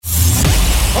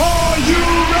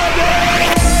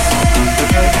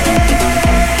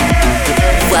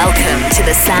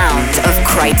the sound of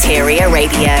Criteria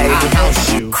Radio.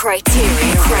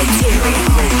 Criteria.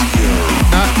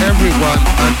 Not everyone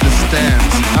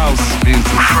understands house music.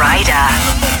 Kryder.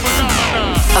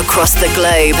 Across the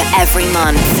globe every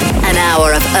month, an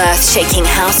hour of earth-shaking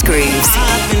house grooves.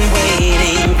 I've been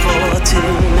waiting for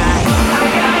tonight.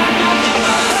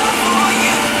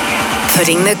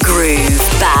 Putting the groove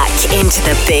back into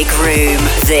the big room.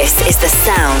 This is the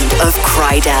sound of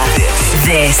Kryder.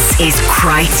 This is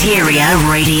Criteria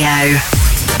Radio.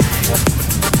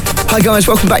 Hi guys,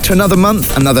 welcome back to another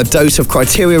month, another dose of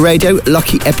Criteria Radio,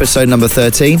 lucky episode number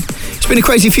 13. It's been a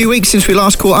crazy few weeks since we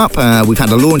last caught up. We've had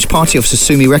a launch party of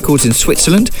Sasumi Records in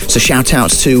Switzerland, so shout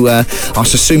outs to our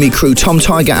Sasumi crew Tom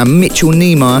Tiger and Mitchell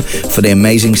Niemeyer for the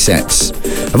amazing sets.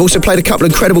 I've also played a couple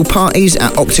of incredible parties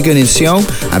at Octagon in Seoul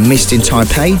and Mist in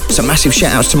Taipei, so massive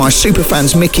shout outs to my super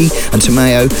fans Mickey and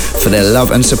Tomeo for their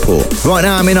love and support. Right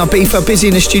now I'm in Ibiza, busy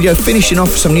in the studio finishing off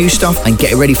some new stuff and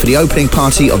getting ready for the opening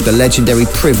party of the legendary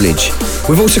Privilege.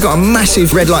 We've also got a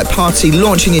massive red light party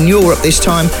launching in Europe this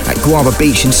time at Guava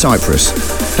Beach in Cyprus.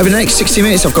 Over the next 60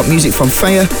 minutes I've got music from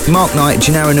Faya, Mark Knight,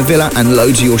 Gennaro Navilla and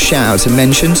loads of your shout-outs and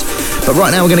mentions. But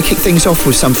right now we're going to kick things off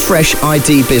with some fresh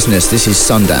ID business. This is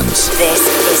Sundance. This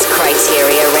is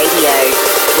Criteria Radio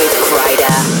with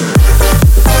Kryder.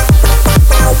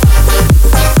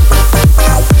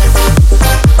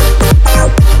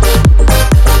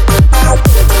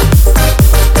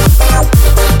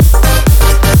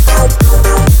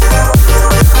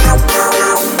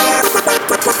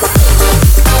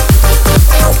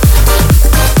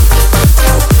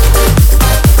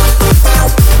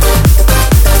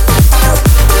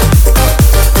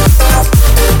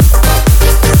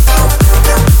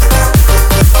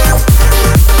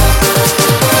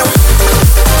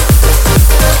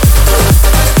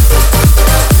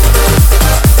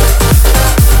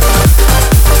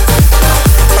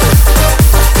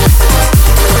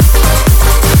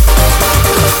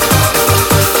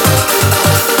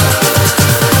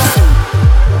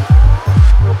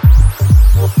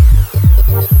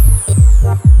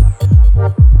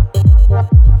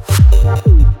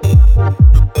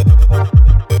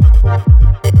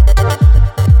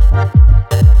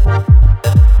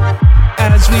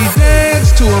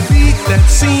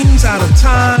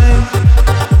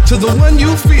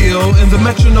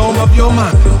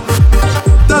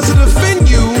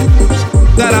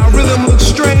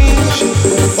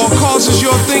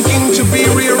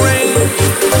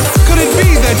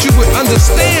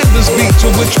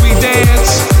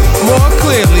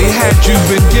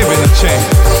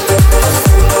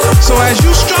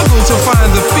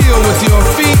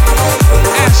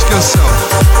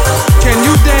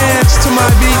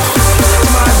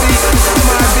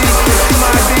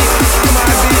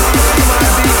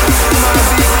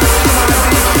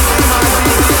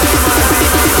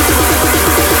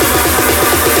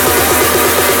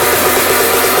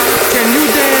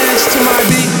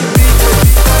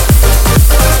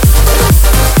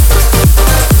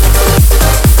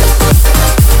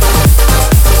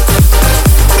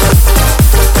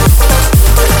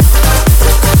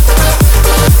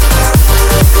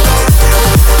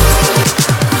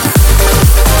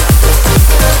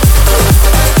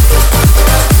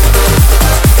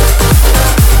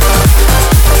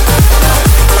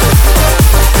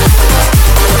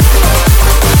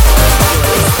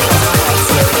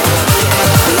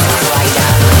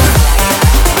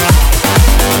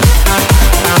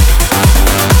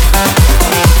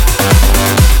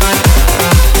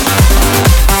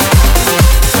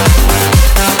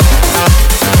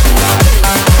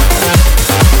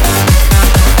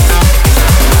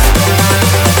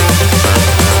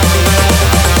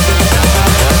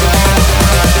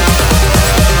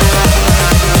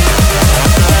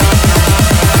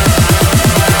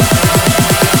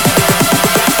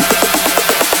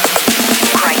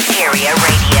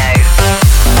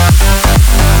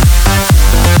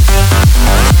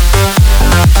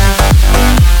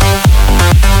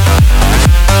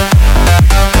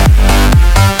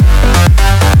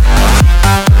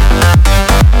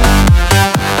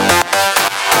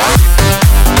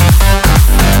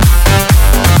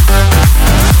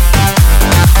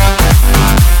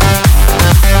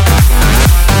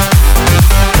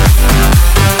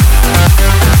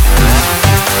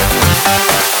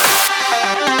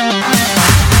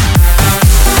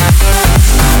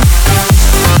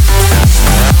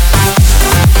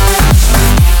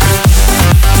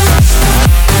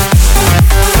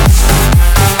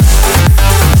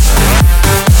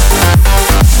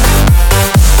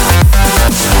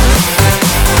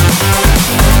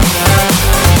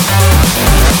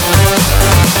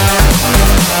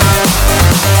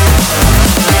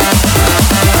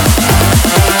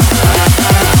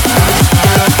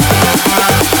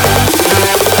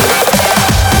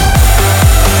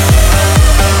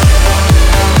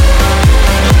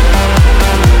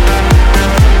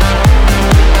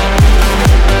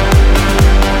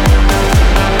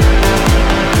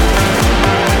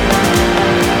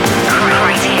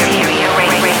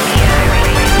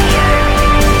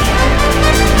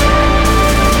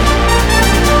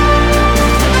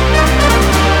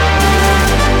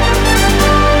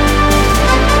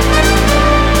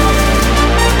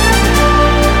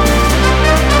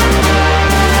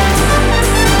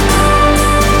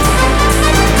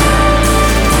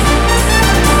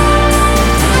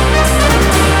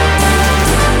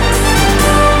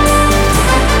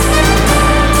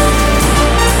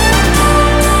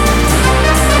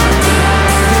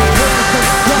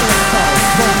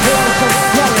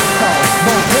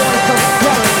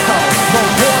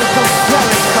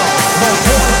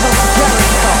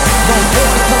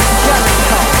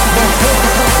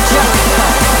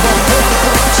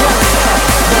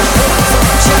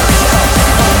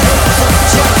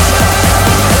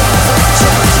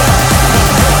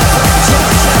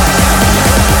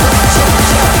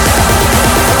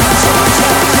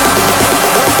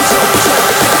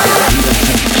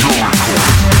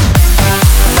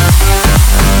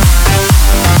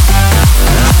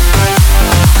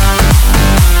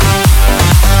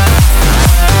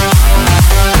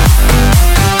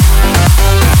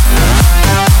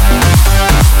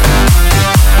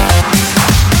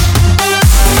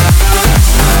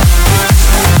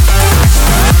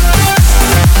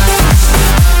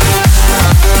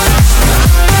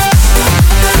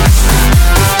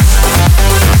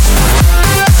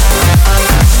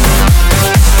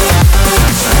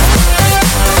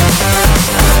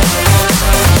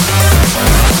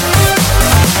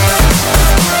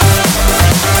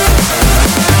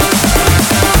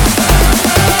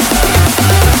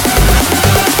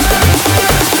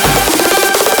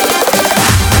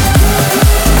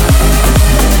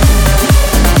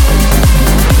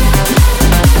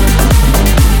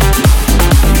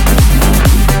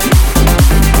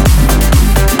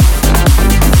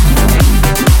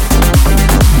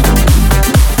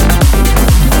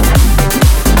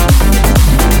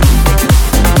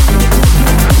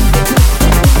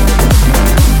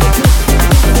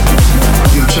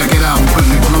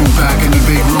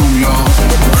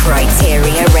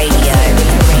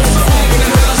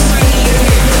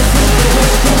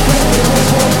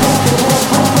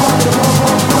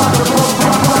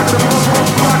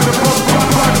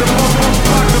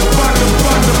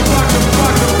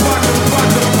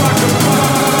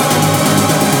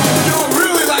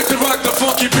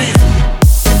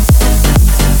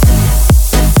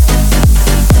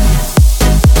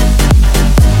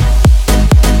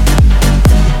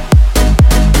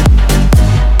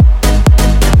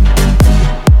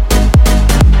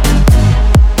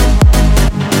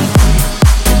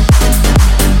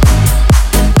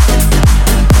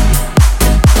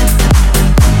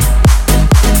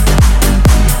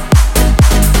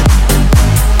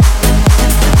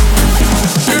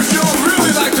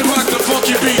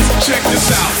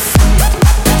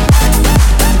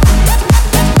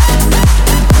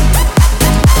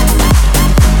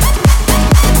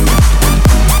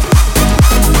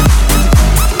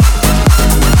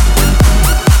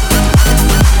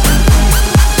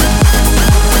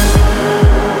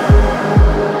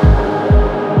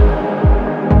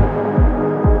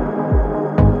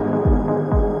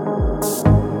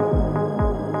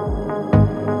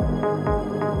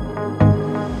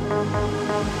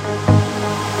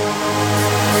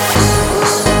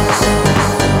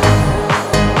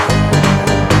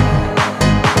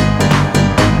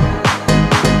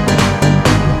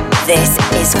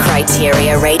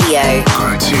 Criteria Radio.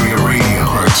 Criteria Radio.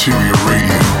 Criteria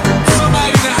Radio. Somebody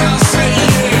in the house say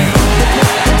yeah.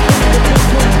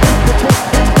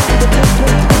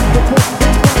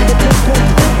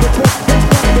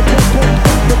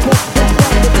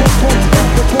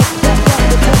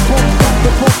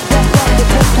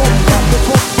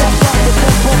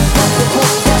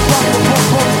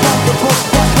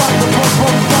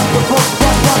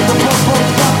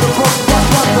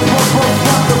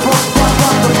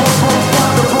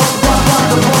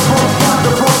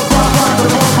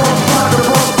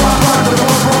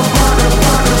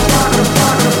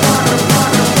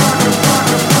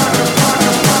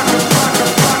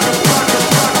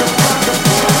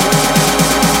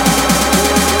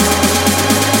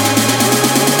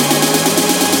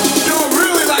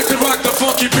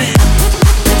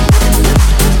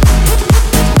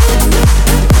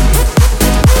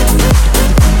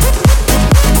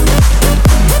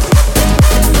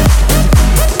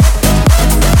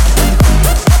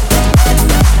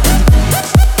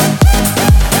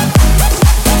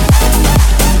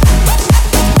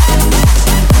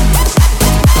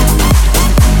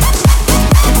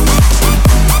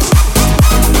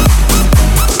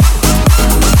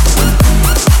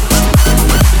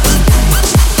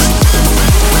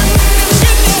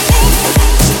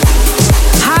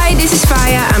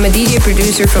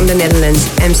 Producer from the Netherlands,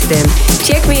 Amsterdam.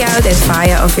 Check me out at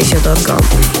fayaofficial.com.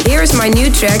 Here is my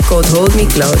new track called Hold Me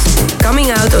Close,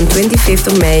 coming out on 25th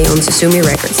of May on Sasumi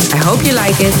Records. I hope you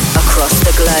like it. Across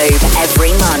the globe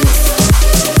every month.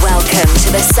 Welcome to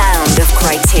the sound of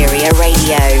Criteria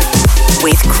Radio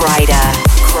with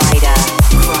Kryder.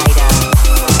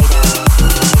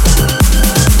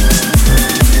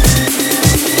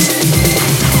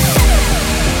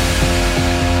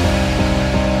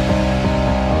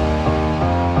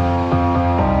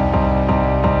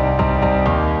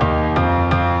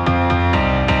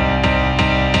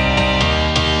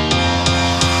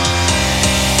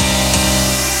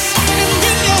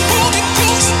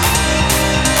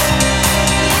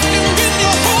 When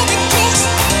you're holding close,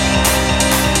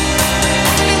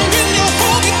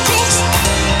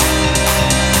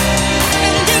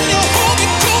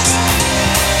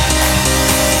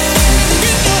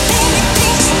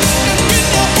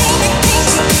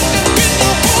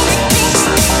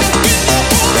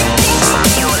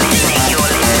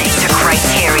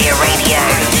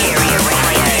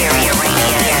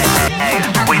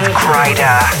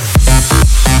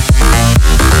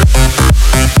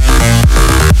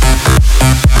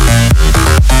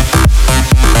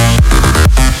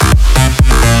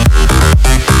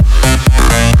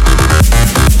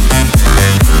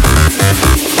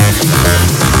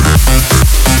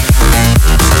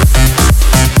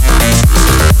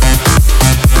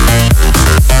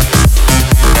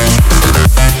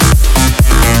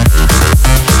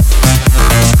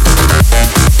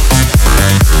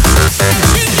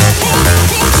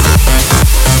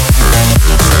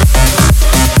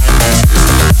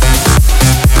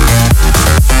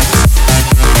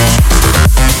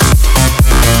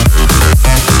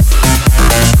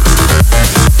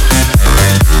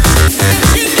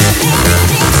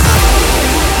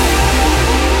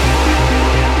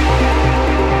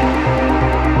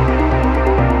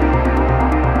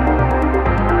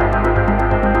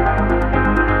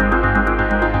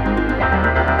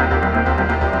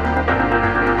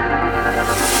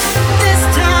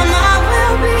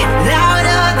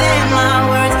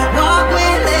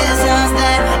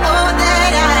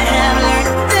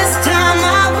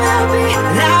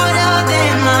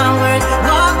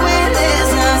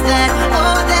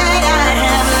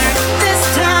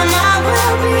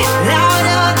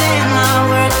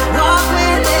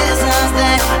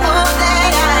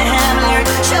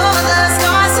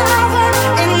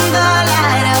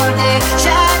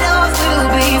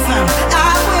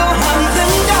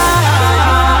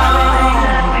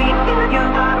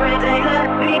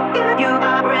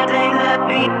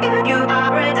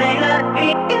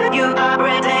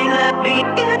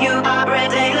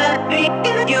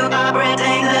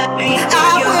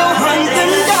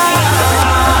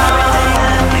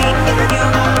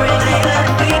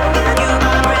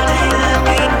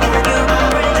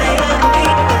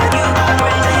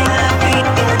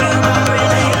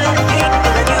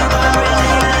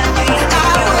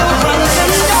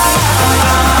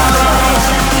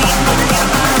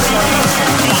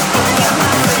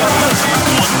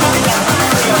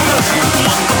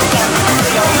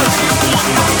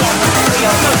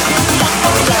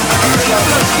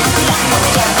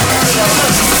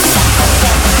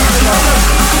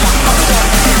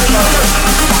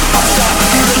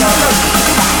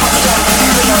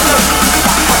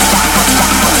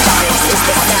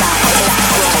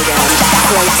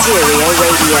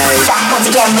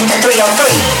 PM to 303.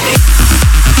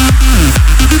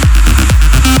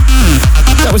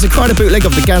 That was a Kryder bootleg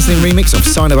of the Gaslin remix of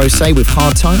Sign of Osei with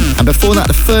Hard Time. And before that,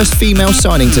 the first female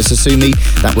signing to Sasumi,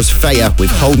 that was Faya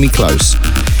with Hold Me Close.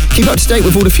 Keep up to date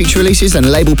with all the future releases and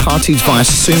label parties via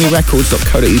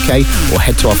sasumirecords.co.uk or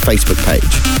head to our Facebook page.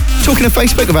 Talking of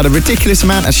Facebook, I've had a ridiculous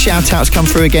amount of shout-outs come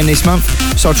through again this month,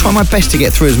 so I'll try my best to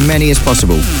get through as many as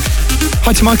possible.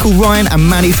 Hi to Michael, Ryan and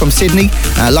Manny from Sydney.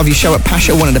 Love your show at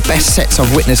Pasha, one of the best sets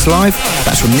I've witnessed live.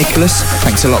 That's from Nicholas.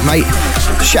 Thanks a lot, mate.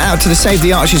 Shout out to the Save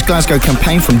the Arches Glasgow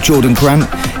campaign from Jordan Grant.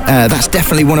 That's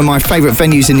definitely one of my favourite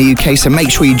venues in the UK, so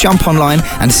make sure you jump online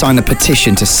and sign a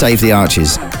petition to Save the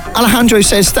Arches. Alejandro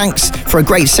says thanks for a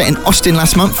great set in Austin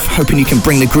last month, hoping you can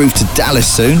bring the groove to Dallas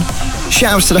soon.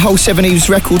 Shoutouts to the whole 70s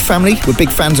record family. We're big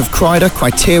fans of Kryder,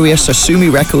 Kryteria, Sasumi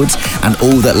Records and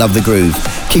all that love the groove.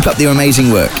 Keep up the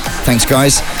amazing work. Thanks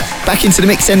guys. Back into the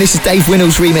mix then, this is Dave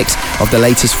Winnell's remix of the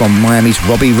latest from Miami's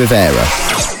Robbie Rivera.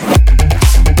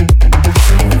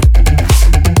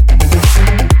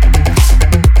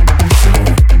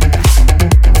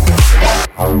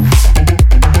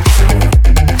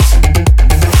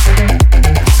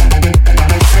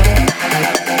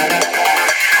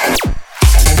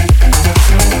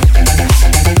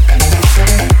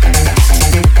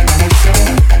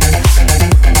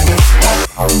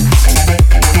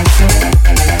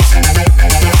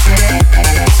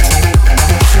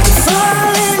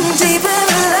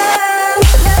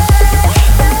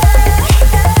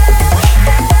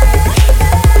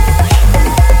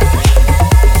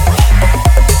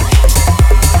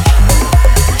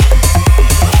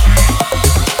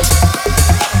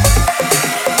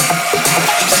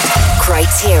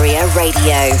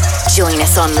 Radio. Join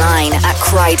us online at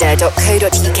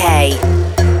kryder.co.uk.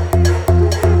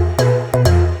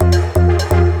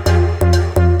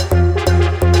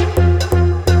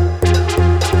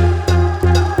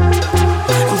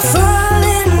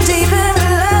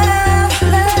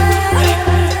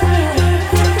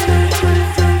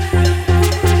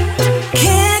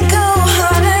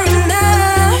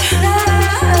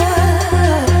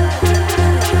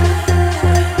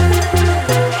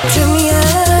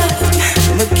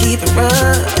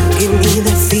 Give me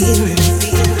that feeling.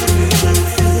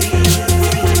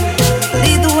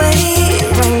 Lead the way,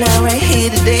 right now, right here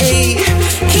today.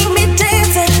 Keep me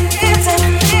dancing,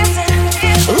 dancing, dancing.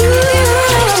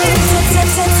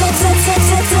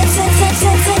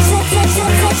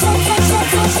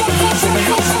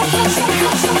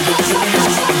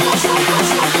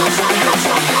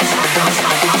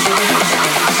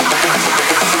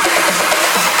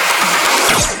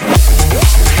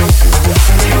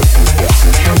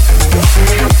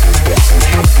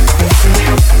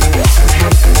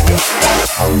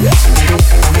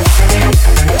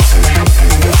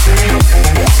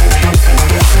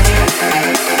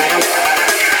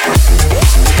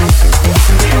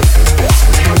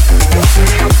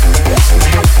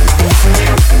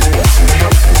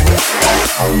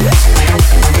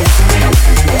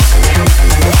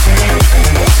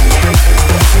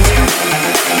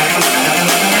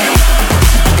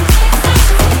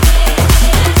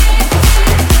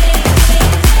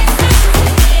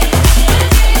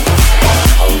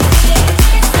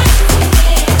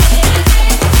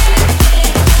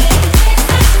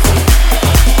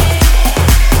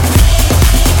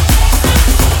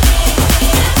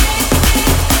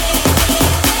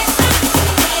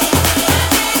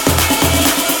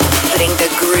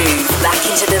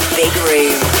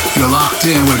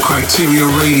 In with Kryteria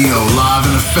Radio, live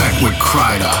in effect with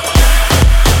Kryder.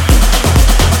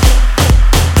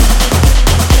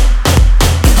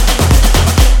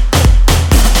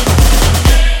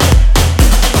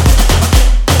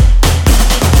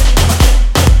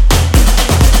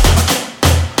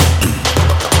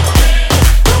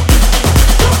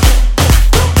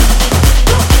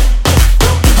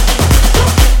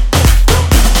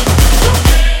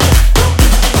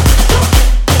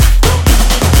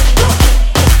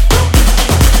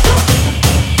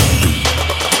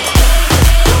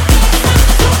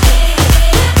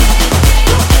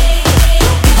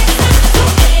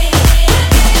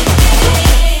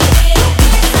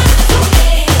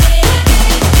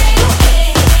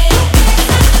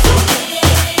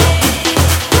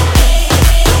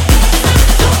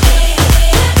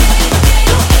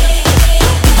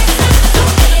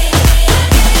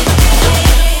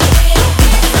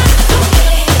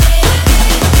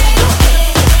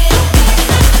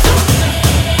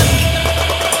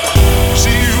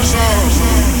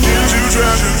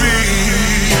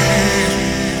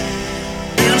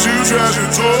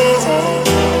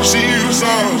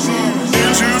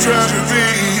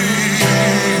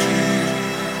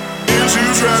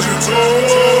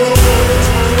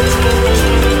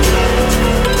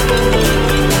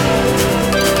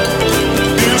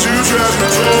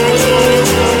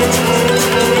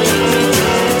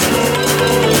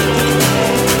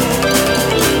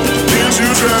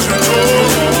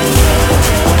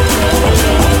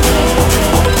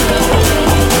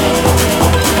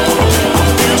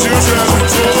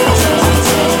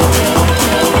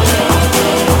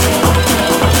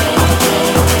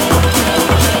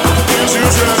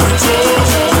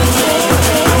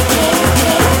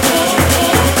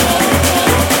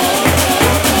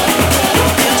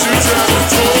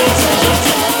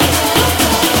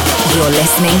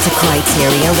 Listening to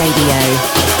Criteria Radio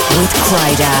with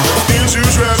Kryder.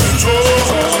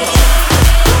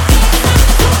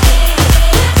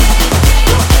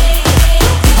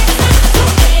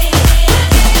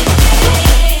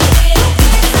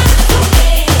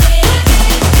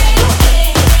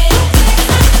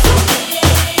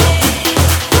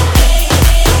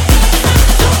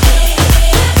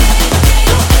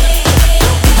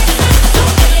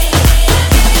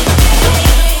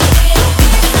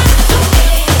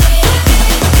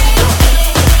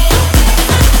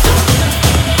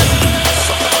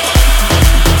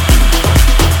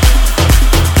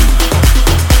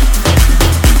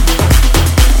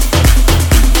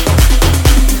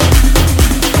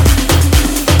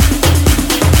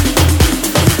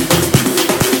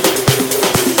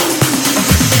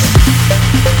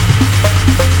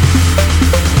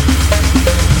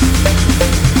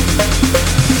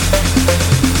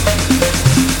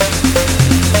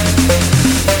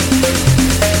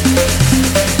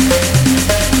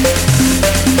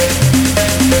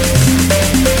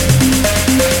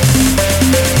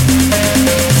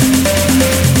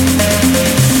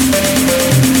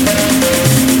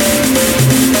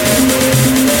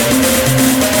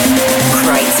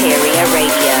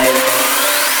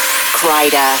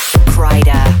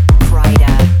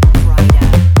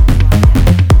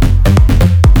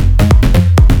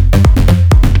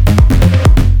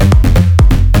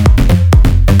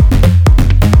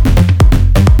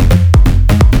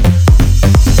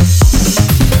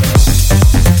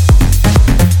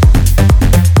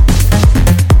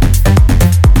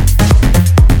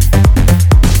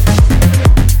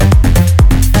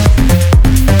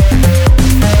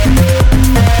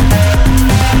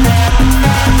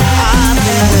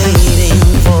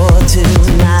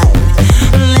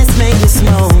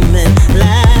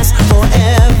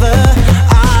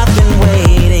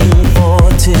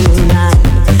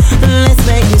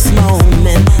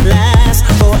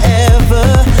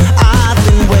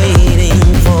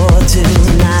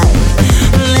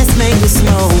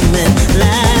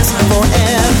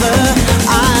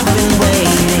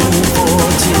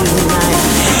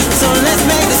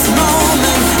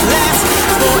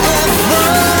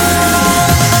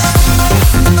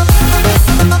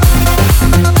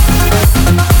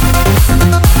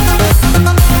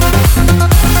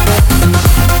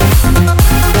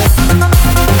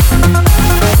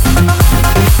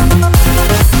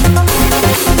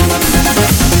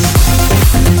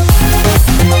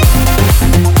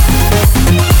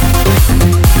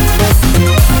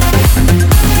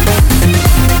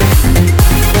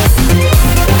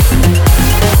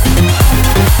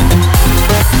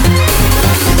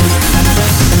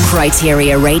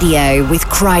 Criteria Radio with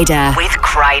Kryder.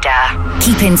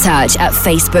 Keep in touch at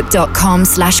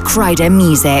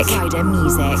facebook.com/KryderMusic.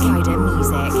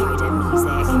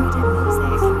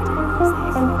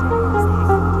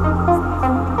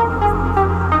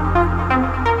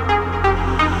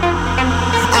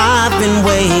 I've been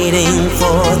waiting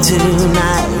for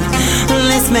tonight.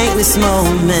 Let's make this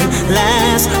moment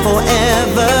last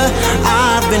forever.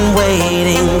 I've been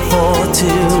waiting for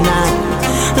tonight.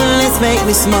 Let's make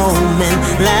this moment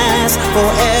last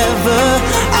forever.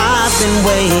 I've been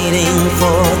waiting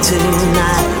for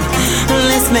tonight.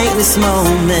 Let's make this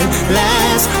moment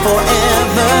last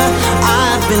forever.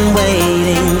 I've been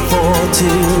waiting for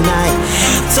tonight.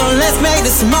 So let's make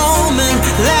this moment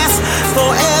last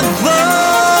forever.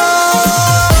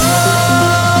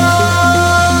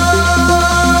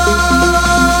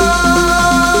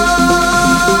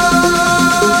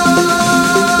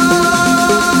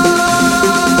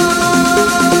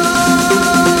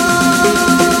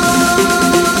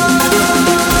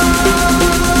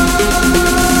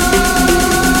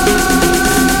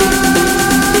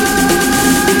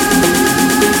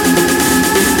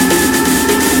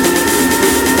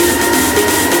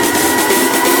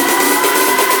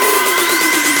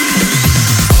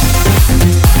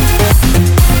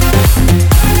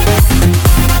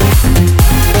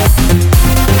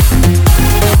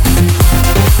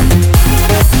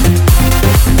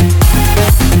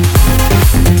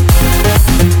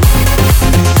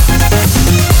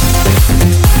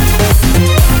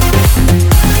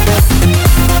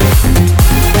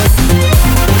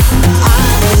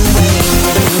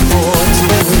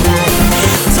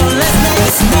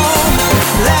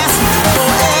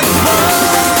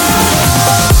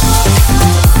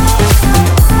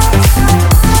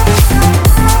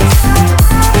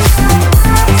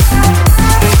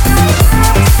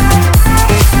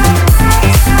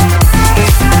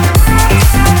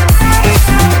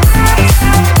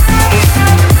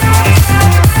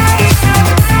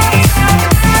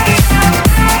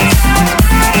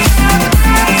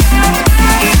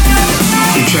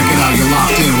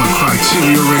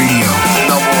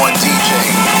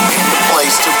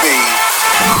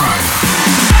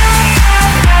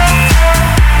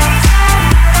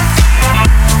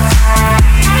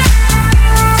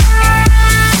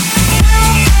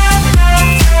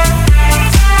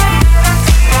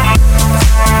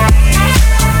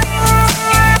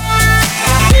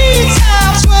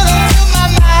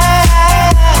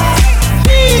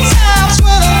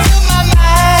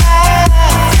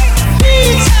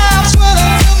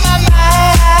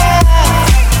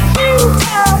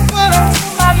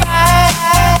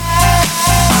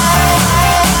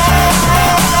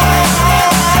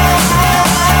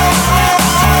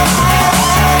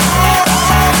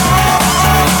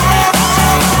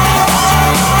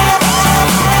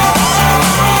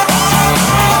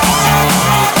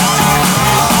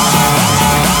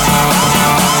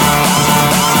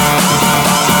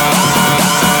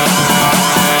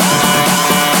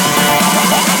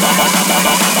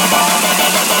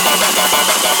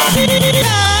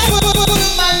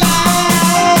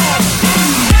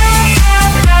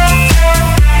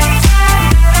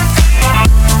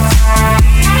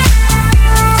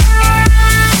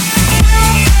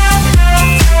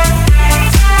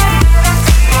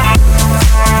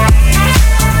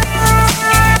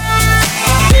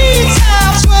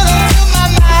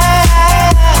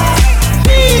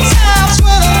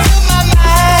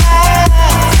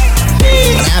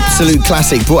 absolute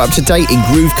classic, brought up to date in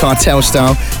Groove Cartel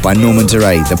style by Norman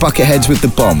Doray, the Bucketheads with The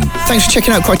Bomb. Thanks for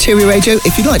checking out Criteria Radio.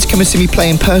 If you'd like to come and see me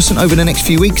play in person over the next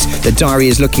few weeks, the diary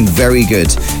is looking very good.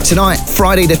 Tonight,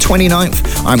 Friday the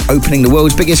 29th, I'm opening the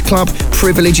world's biggest club,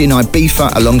 Privilege in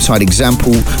Ibiza, alongside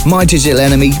Example, My Digital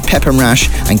Enemy, Pep and Rash,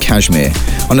 and Kashmir.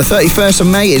 On the 31st of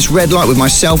May, it's Red Light with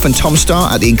myself and Tom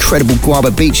Starr at the incredible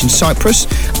Guaba Beach in Cyprus.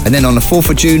 And then on the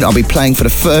 4th of June, I'll be playing for the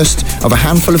first of a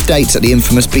handful of dates at the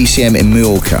infamous BCM in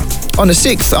Mallorca. On the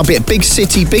 6th, I'll be at Big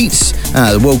City Beats,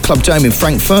 the World Club Dome in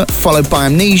Frankfurt, followed by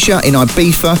Amnesia in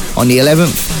Ibiza on the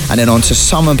 11th, and then on to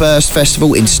Summerburst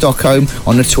Festival in Stockholm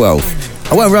on the 12th.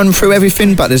 I won't run through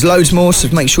everything, but there's loads more, so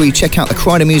make sure you check out the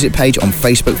Kryder Music page on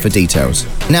Facebook for details.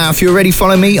 Now, if you already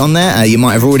follow me on there, you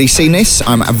might have already seen this.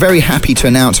 I'm very happy to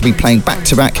announce I'll be playing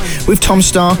back-to-back with Tom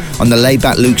Starr on the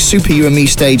Laidback Luke Super You and Me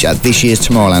stage at this year's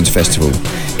Tomorrowland Festival.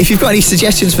 If you've got any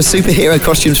suggestions for superhero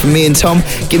costumes from me and Tom,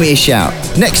 give me a shout.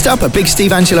 Next up, a big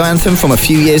Steve Angelo anthem from a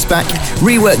few years back,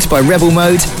 reworked by Rebel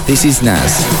Mode. This is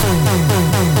Naz.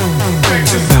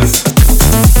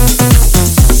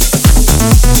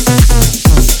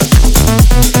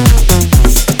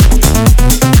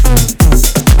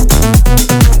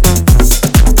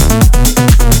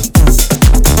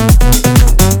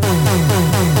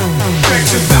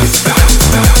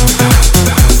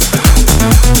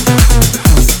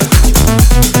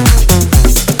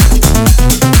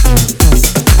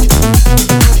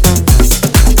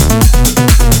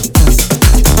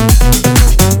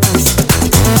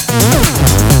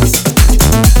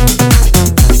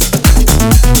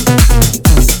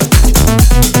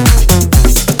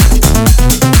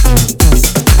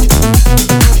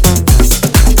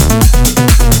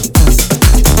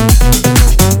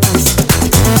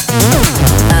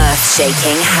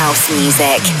 House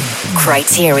music.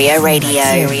 Criteria Radio.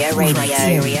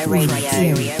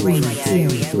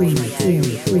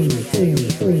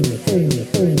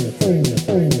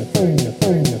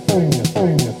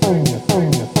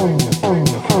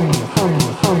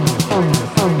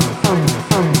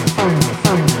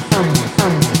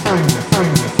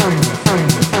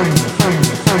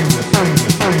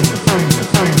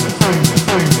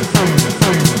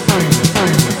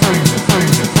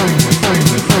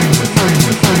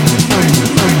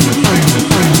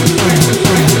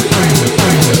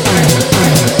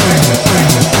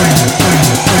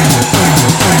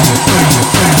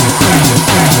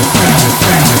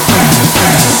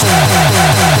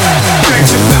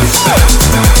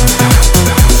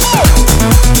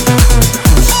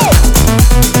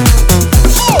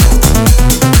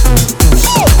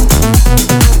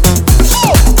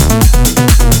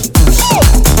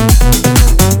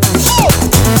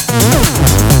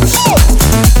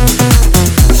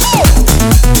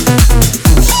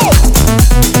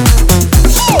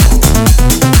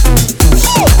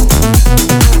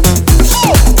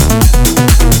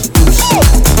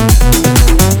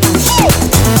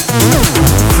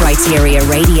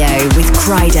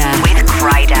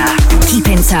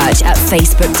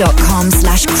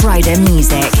 Facebook.com/Kryder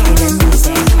Music.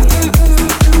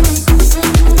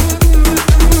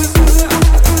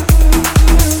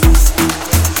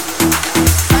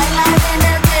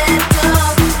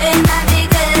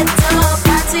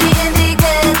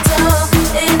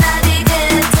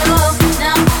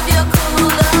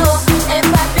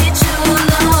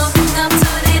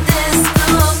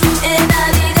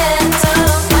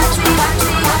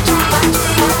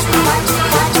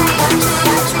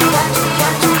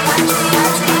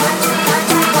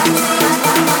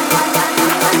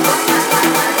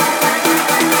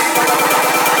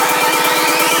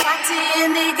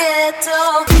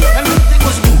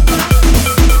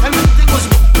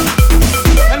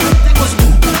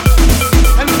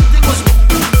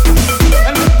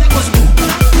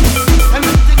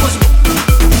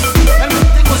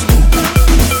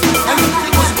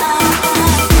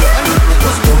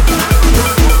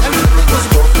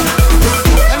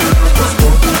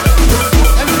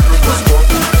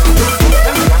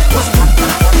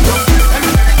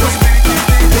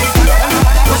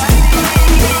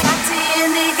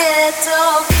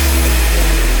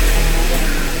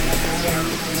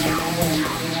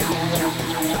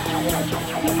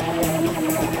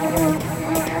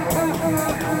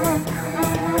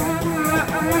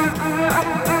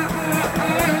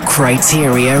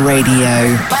 Criteria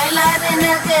Radio. Bailar en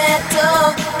el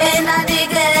ghetto, in the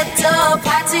ghetto,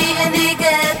 party in the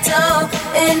ghetto,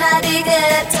 in the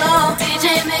ghetto,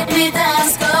 DJ make me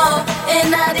dance go,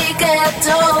 in the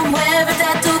ghetto,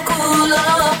 muévete tu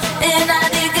culo, in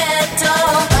the ghetto,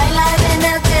 bailar en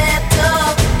el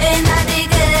ghetto, in the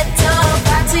ghetto,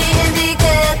 party in the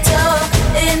ghetto,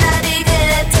 in the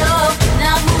ghetto,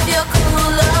 now move your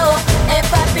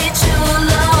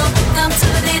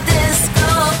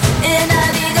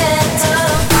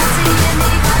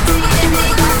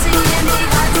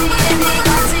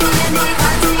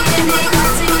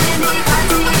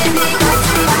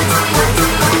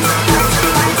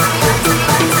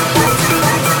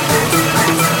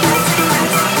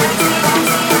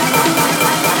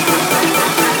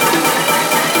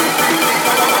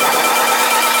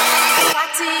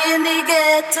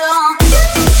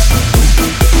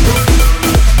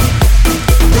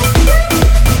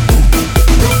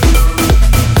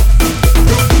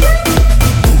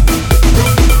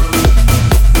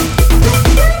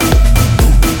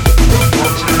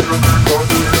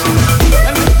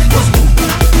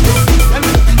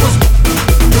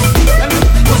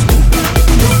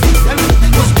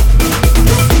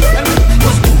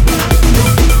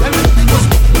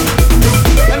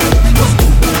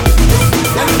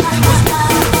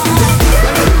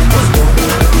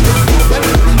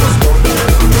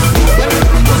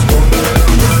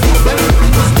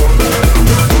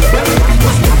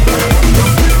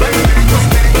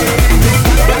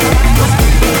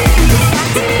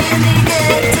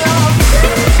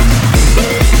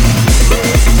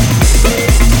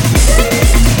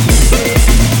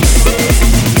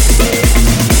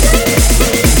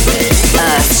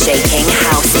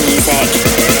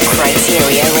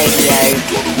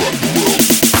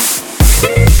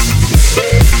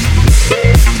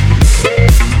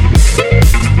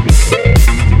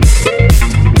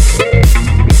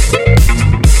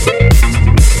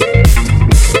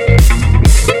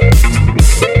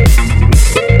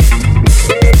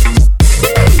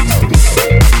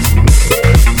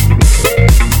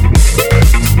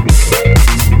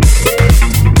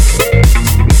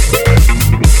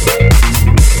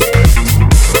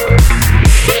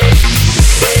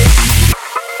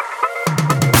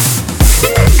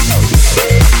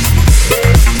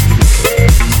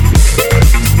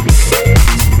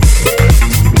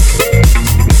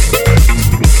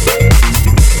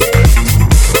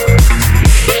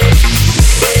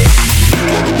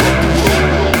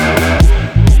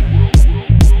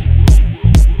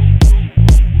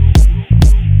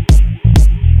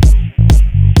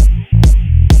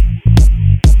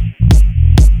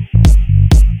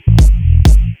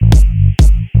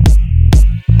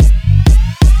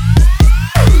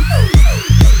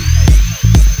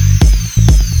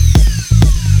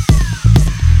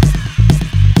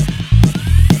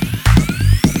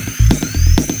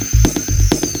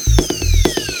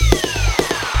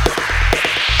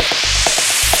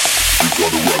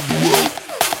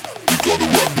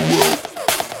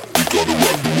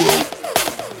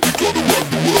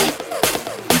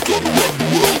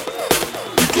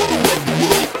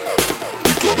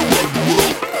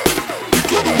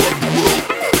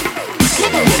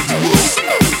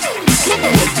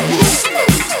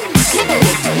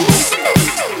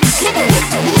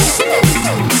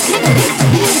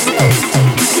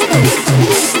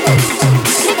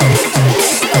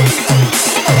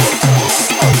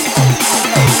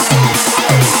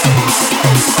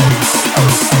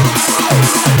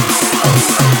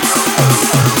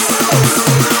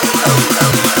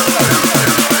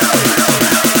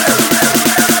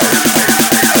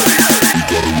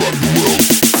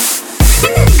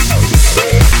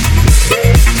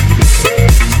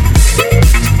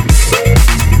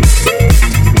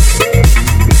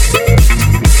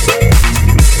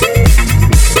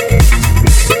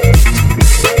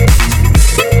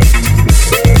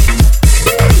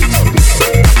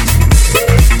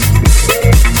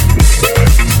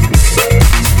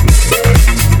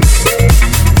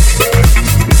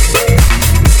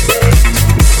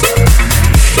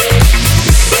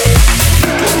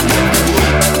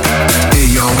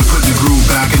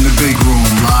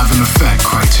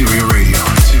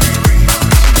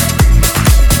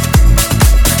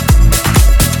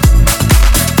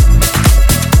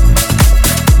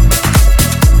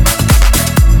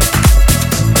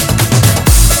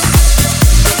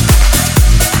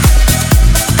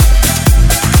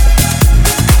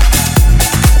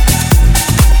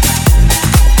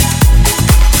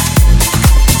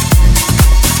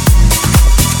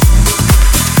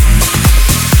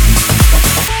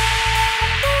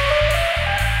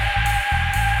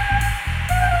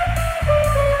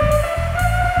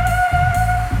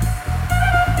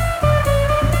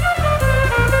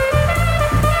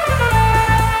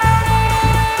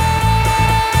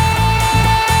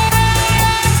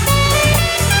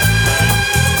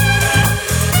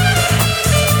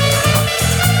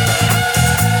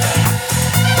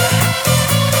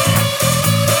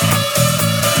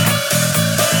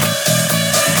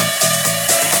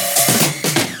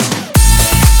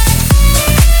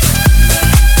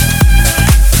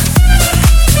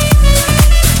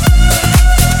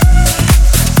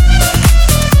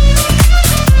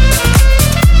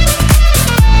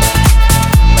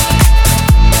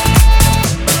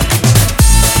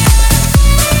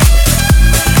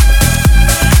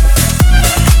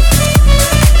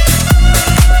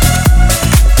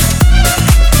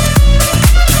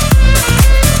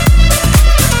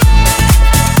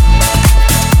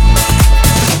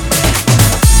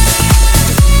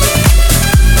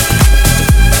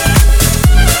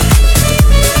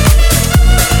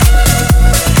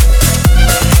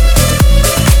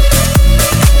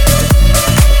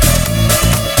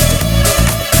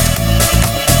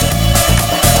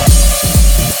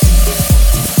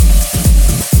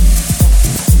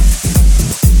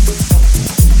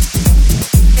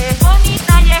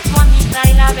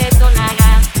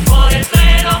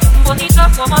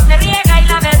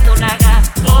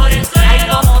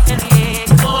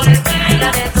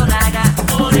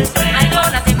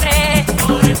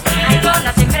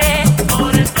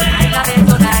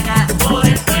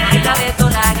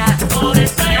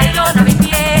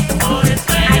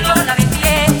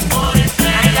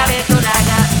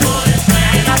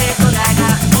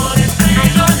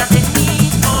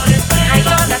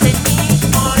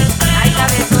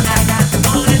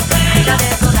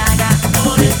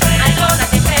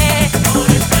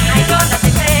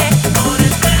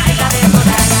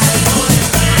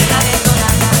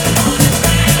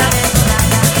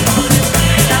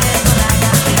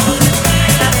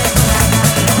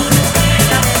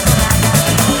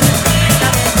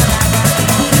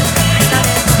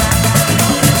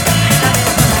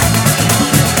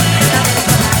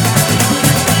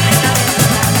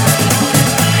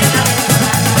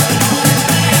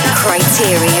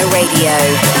Criteria Radio.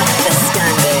 The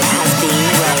standard has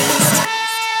been raised.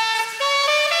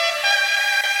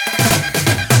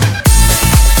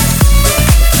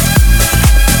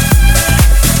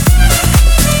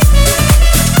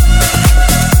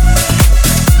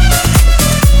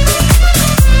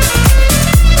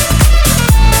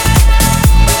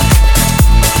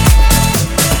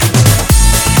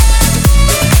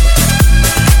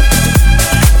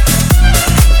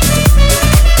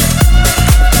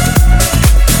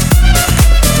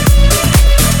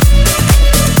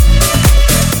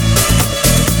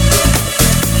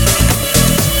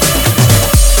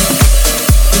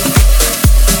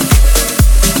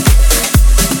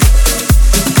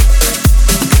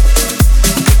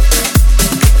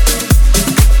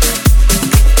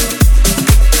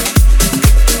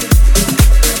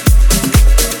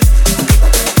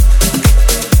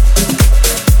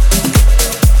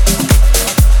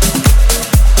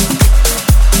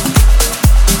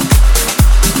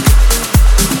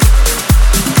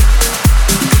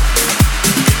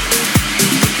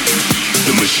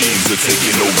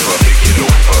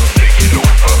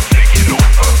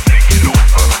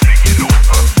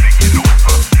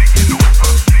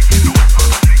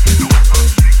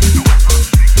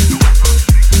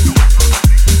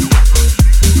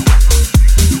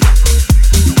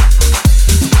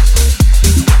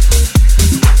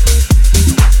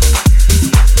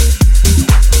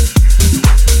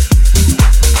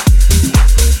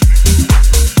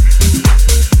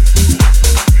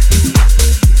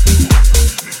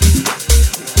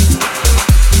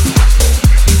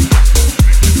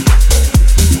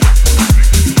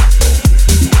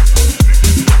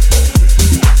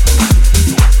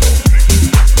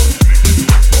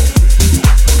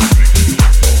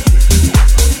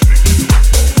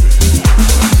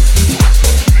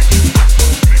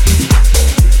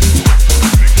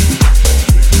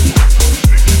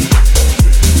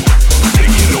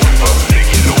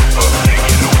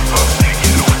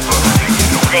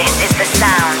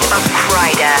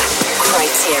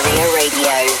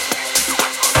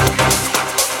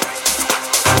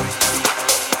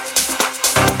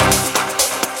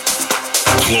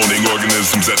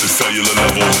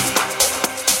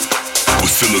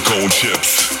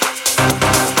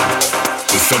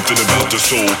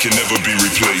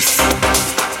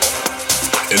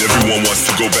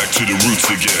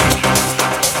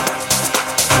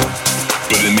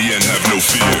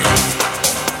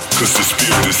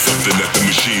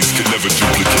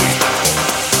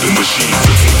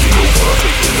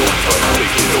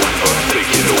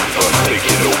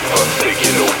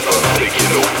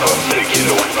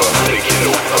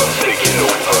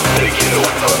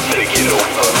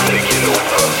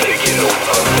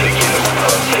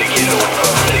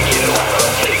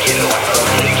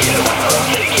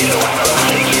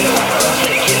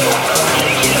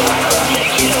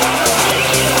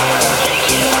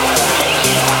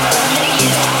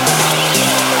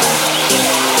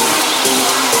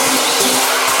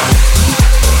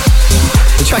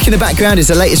 In the background is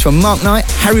the latest from Mark Knight,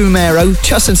 Harry Romero,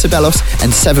 Chus and Sabelos,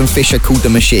 and Seven Fisher called The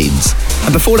Machines.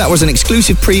 And before that was an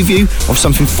exclusive preview of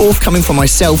something forthcoming from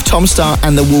myself, Tom Starr,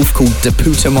 and The Wolf called De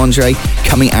Puta Mondre,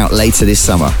 coming out later this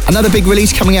summer. Another big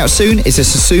release coming out soon is a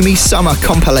Sosumi Summer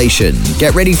compilation.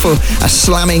 Get ready for a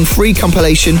slamming free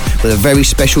compilation with a very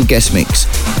special guest mix.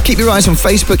 Keep your eyes on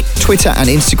Facebook, Twitter, and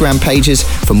Instagram pages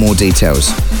for more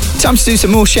details. Time to do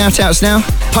some more shout-outs now.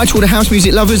 Hi to all the house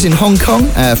music lovers in Hong Kong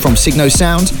from Signo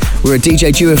Sound. We're a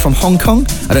DJ duo from Hong Kong.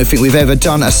 I don't think we've ever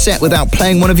done a set without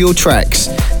playing one of your tracks.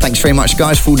 Thanks very much,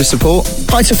 guys, for all the support.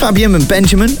 Hi to Fabian and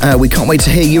Benjamin. We can't wait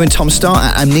to hear you and Tom Starr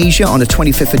at Amnesia on the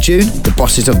 25th of June. The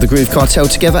bosses of the Groove Cartel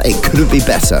together. It couldn't be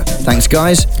better. Thanks,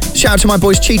 guys. Shout out to my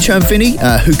boys Chicho and Vinny,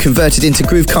 who converted into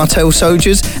Groove Cartel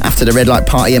soldiers after the Red Light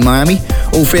Party in Miami.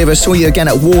 All three of us saw you again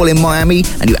at Wall in Miami,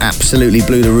 and you absolutely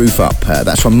blew the roof up.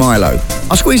 That's from Milo.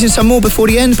 I'll squeeze in some more before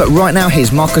the end, but right now,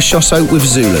 here's Marcus Schosso with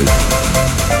Zulu.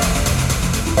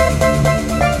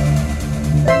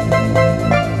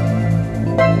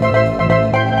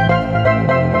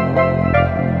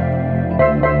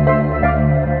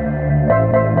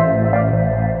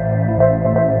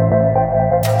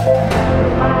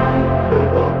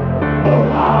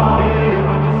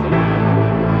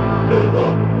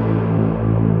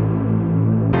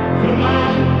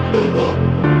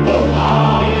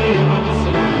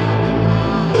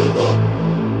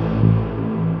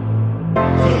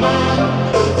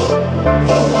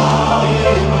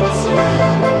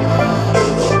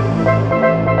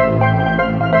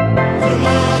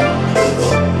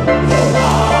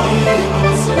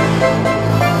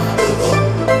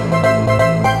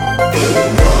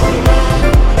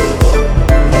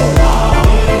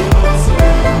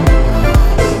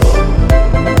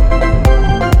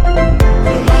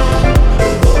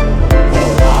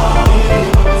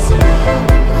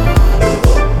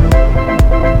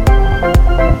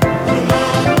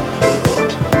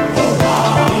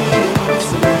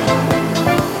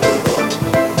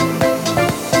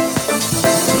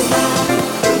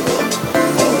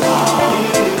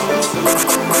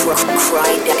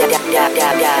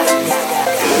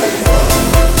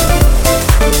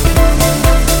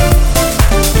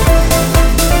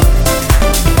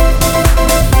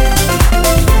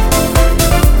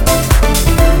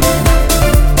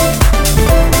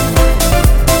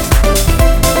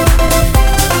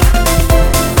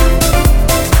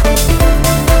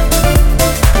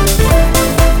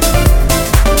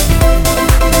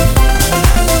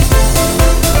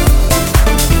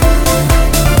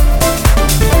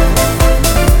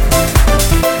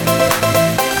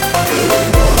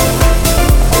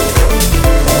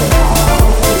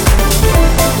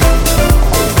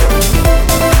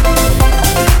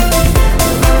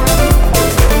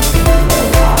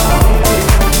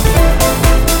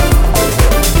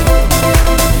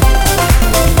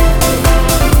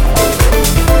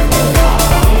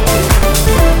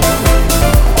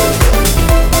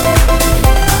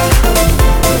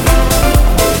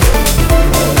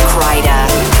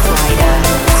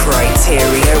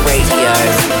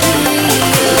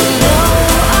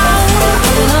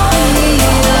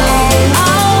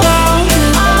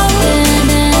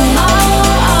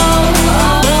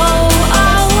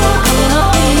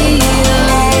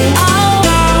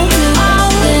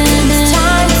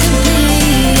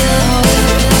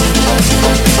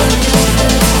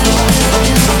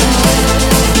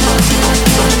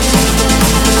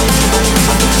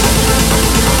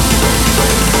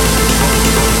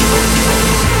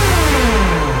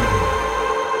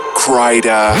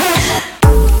 Kryder.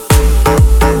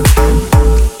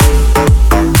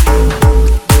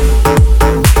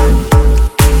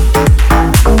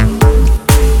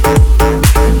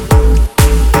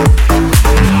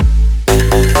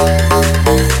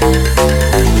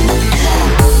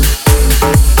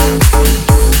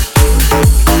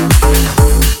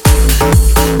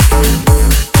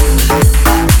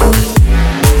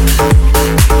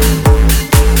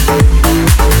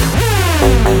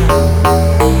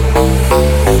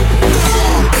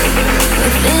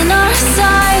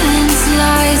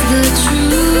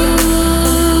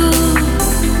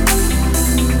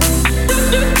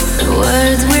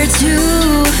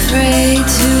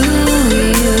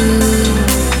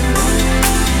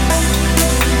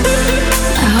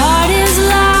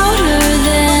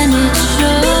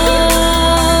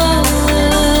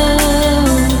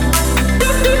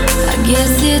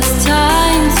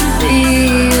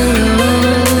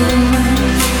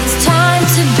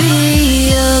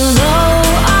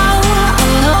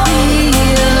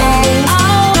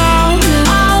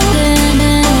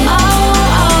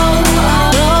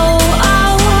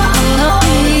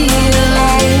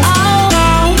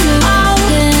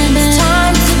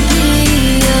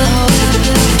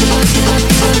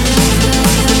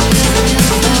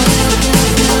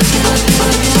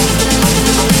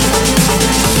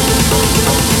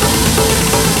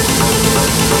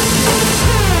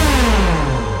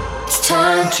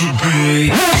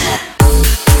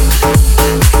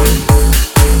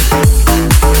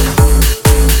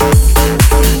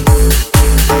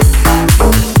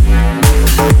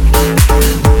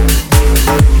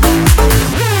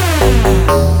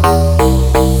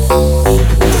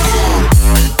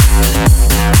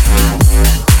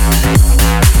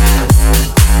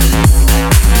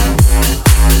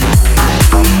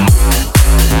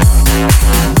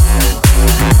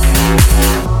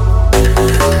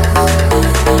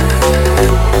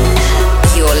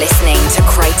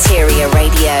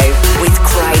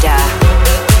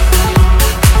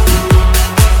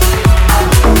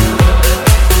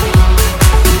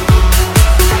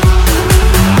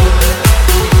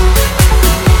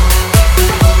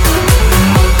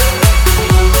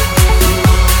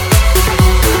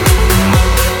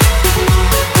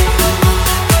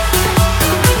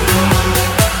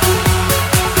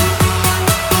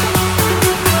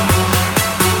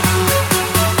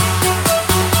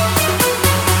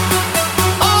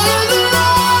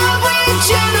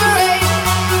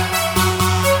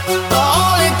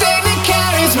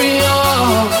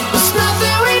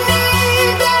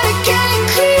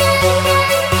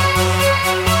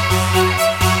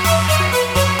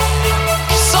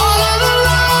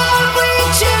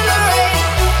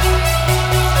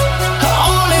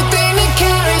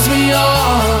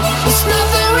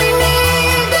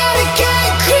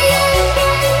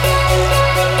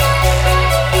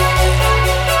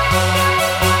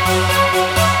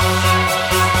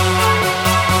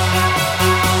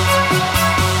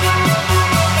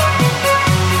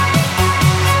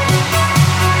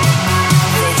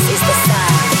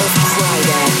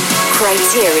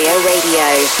 Kryteria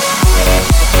Radio.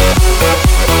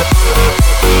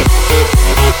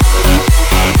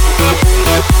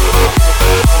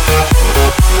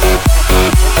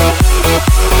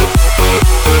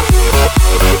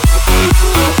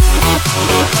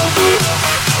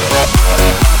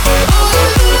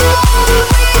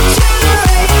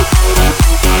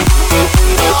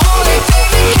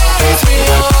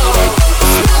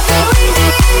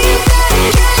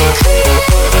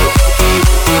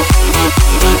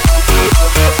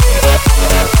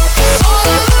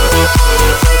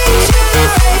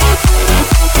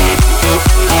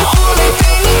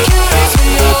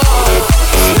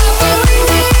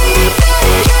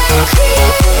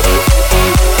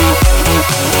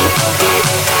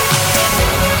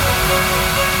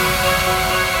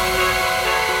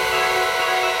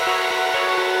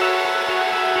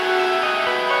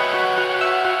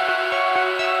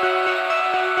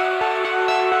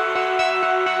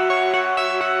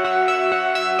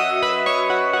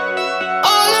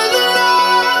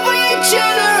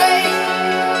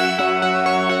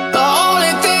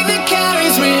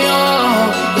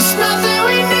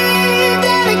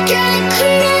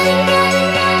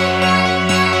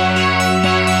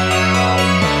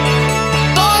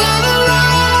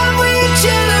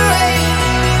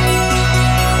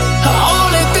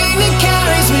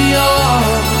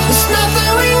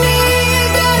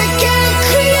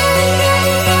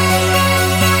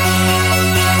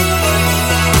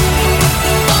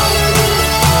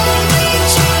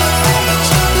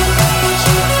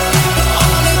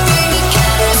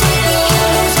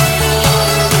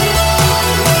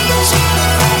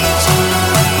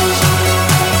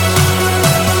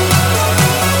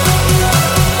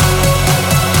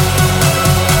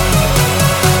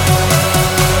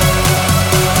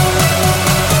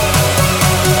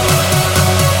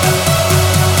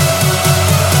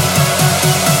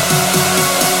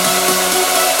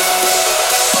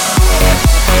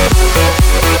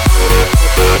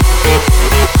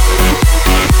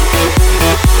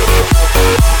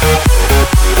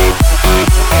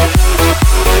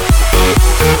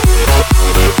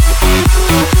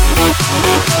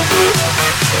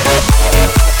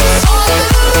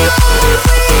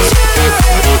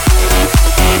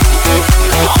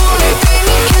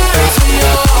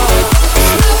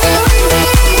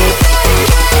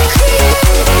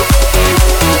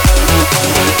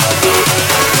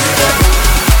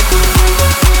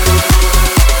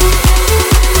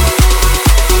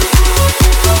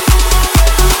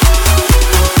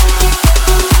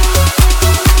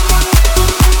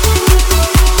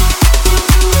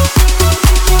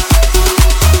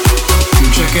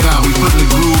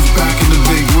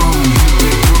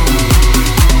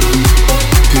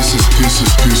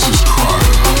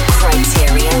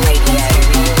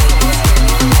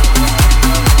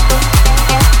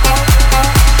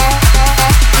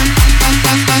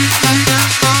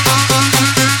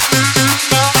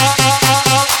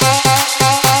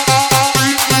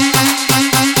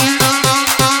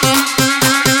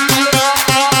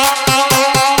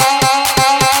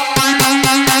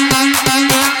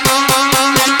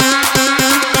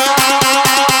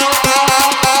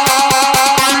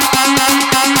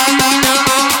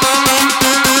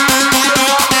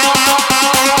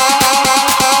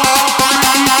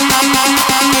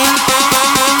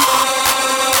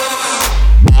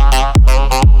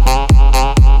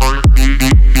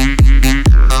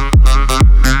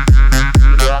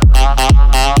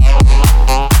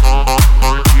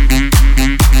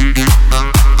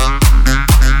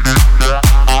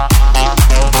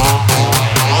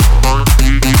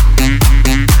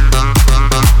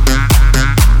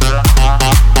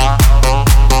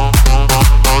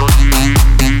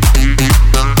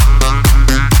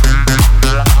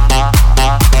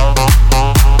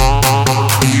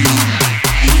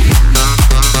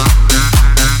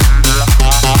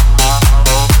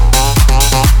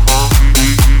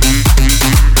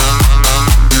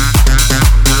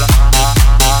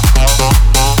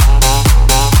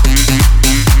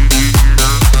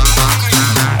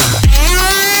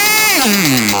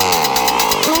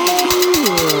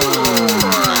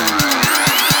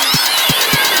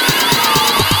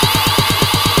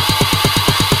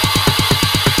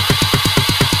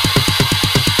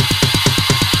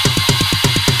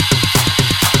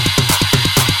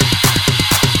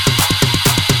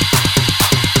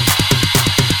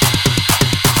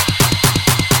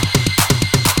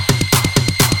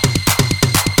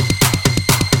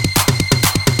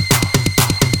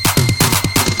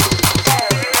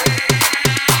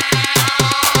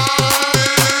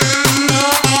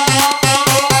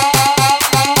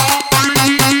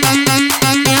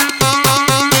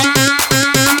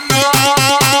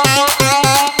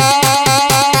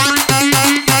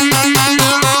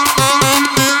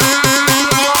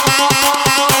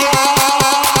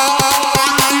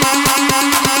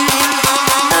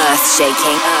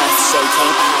 earth-shaking,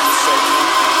 earth-shaking, earth-shaking.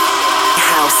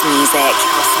 House music,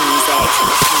 house music,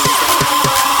 house music.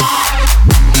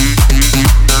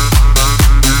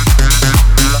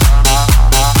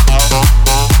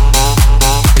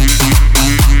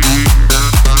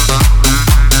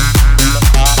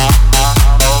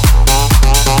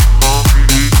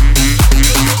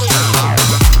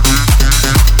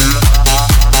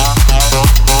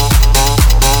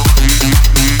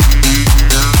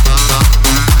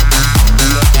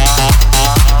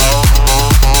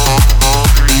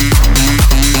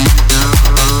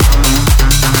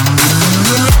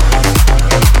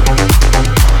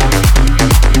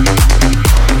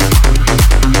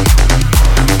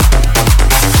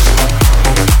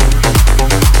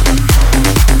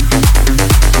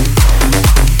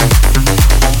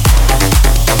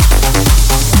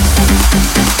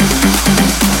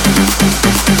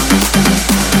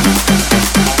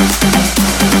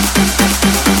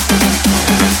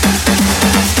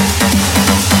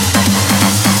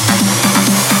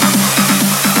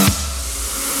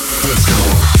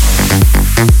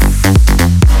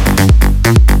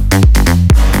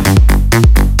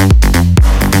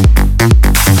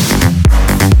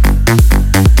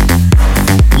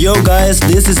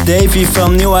 This is Davey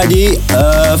from New ID.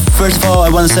 First of all, I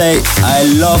want to say I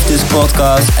love this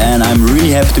podcast and I'm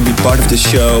really happy to be part of the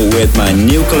show with my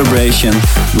new collaboration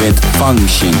with Funk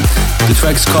Machine. The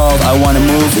track's called I Wanna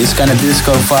Move. It's kind of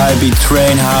disco vibey,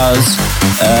 train house,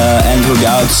 and will be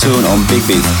out soon on Big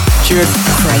Beat. Cheers.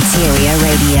 Criteria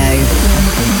Radio.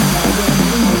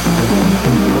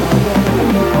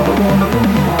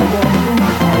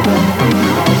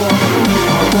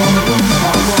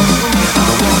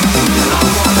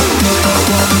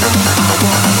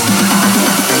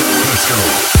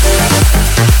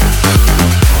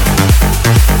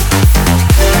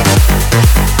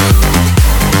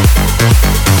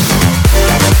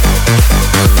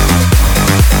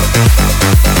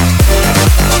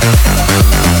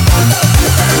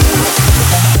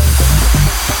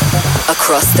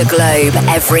 Across the globe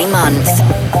every month.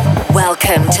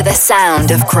 Welcome to the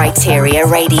sound of Criteria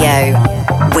Radio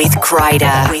with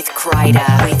Kryder. With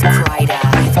Kryder. With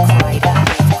Kryder. With Kryder.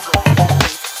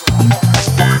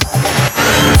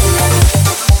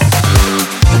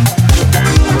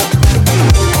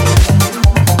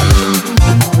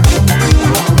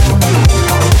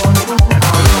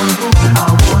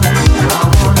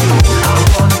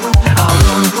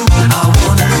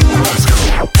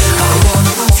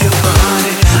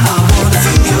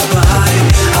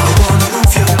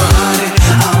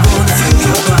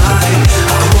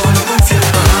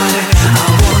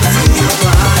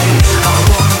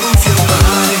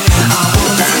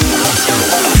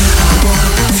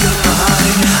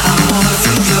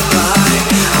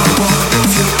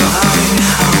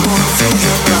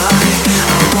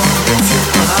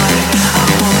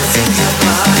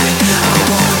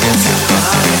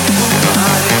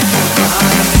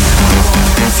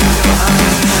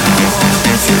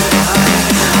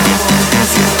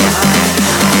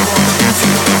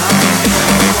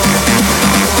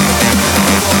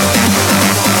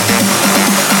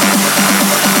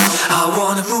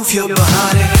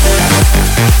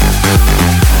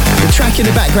 In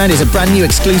the background is a brand new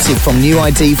exclusive from New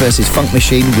ID versus Funk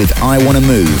Machine with I Wanna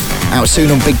Move, out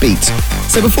soon on Big Beat.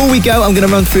 So before we go, I'm going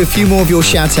to run through a few more of your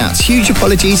shout-outs. Huge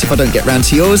apologies if I don't get round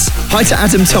to yours. Hi to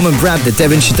Adam, Tom and Brad, the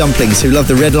Devonshire Dumplings, who love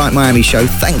the Red Light Miami show.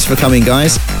 Thanks for coming,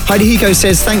 guys. Heidi Hiko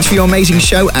says, thanks for your amazing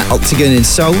show at Octagon in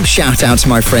Seoul. Shout out to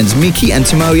my friends Miki and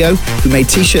Tomoyo, who made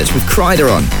t-shirts with Kryder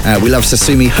on. We love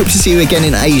Sasumi. Hope to see you again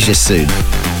in Asia soon.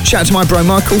 Shout out to my bro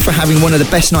Michael for having one of the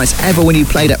best nights ever when you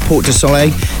played at Port du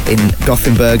Soleil in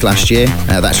Gothenburg last year.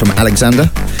 That's from Alexander.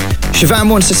 Siobhan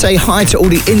wants to say hi to all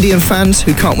the Indian fans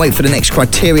who can't wait for the next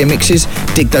Criteria mixes,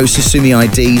 dig those Sasumi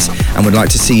IDs, and would like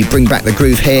to see you bring back the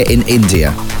groove here in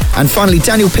India. And finally,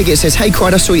 Daniel Piggott says, hey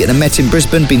Kryder, I saw you at the Met in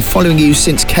Brisbane, been following you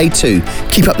since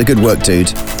K2. Keep up the good work,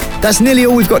 dude. That's nearly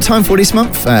all we've got time for this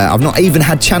month. I've not even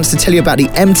had a chance to tell you about the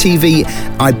MTV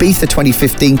Ibiza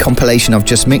 2015 compilation I've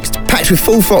just mixed, packed with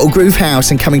full throttle groove house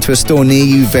and coming to a store near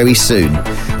you very soon.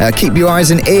 Keep your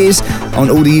eyes and ears on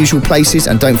all the usual places,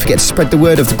 and don't forget to spread the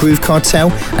word of the Groove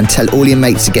Cartel and tell all your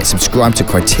mates to get subscribed to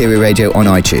Criteria Radio on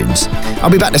iTunes.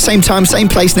 I'll be back the same time, same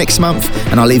place next month,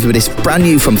 and I'll leave you with this brand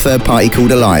new from Third Party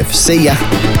called Alive. See ya.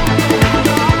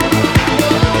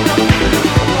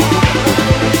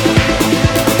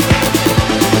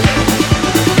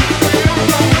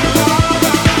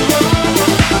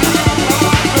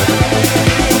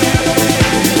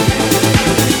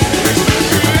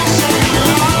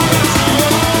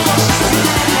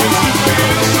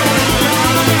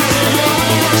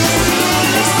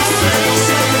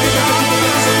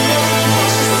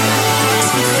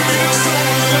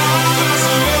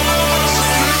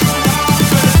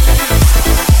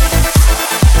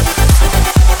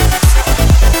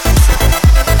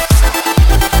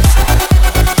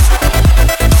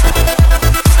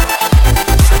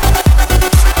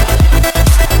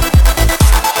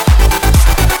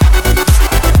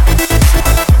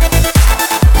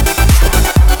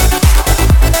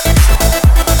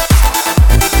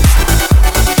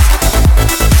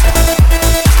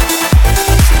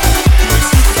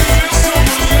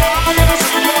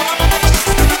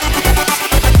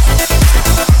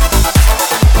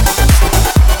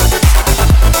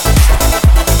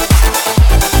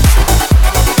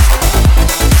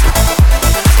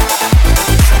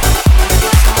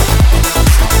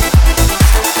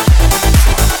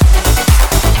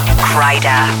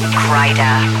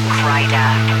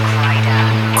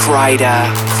 Kryder.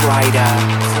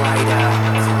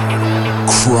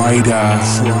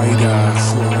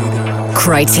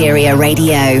 Kryteria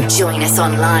Radio. Join us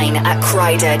online at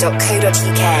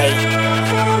kryder.co.uk.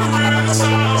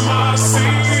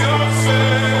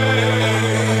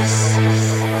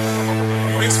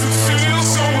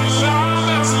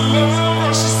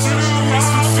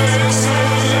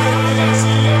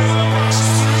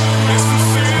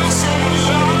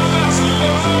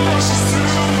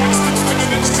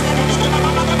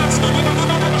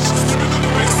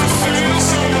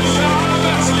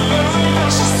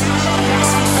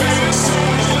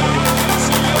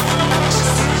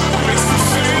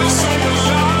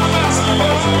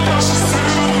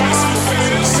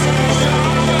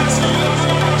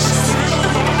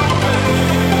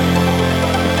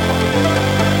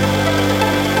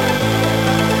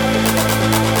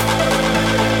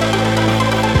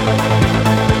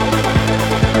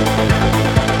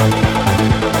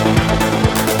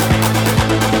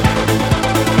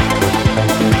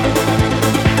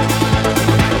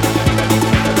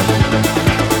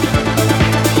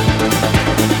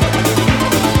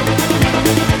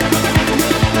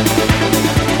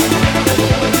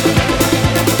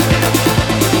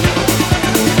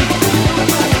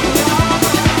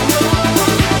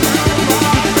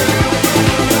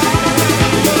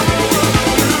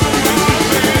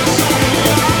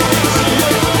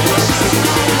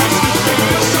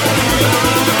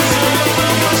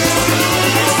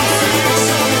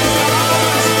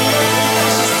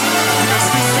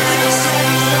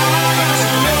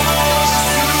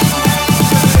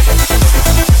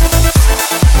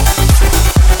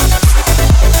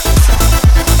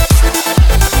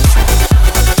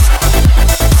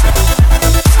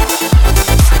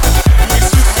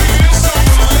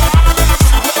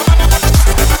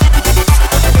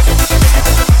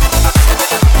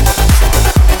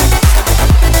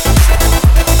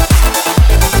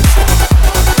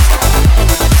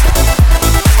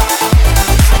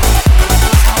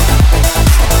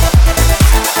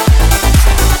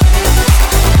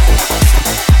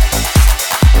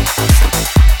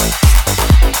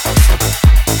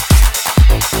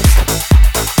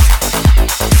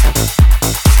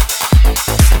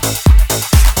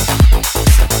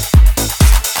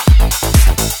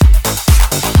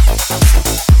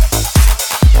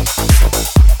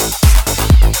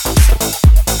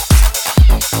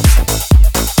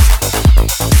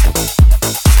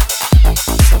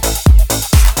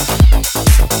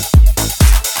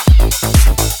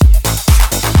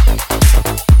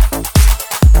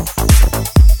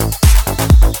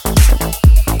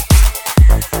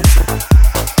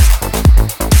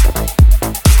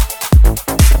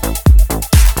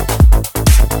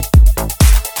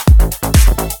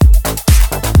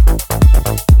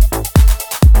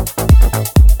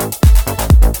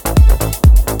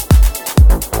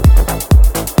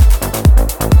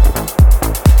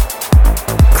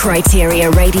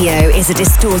 Kryteria Radio is a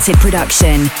Distorted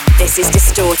production. This is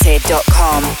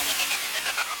distorted.com.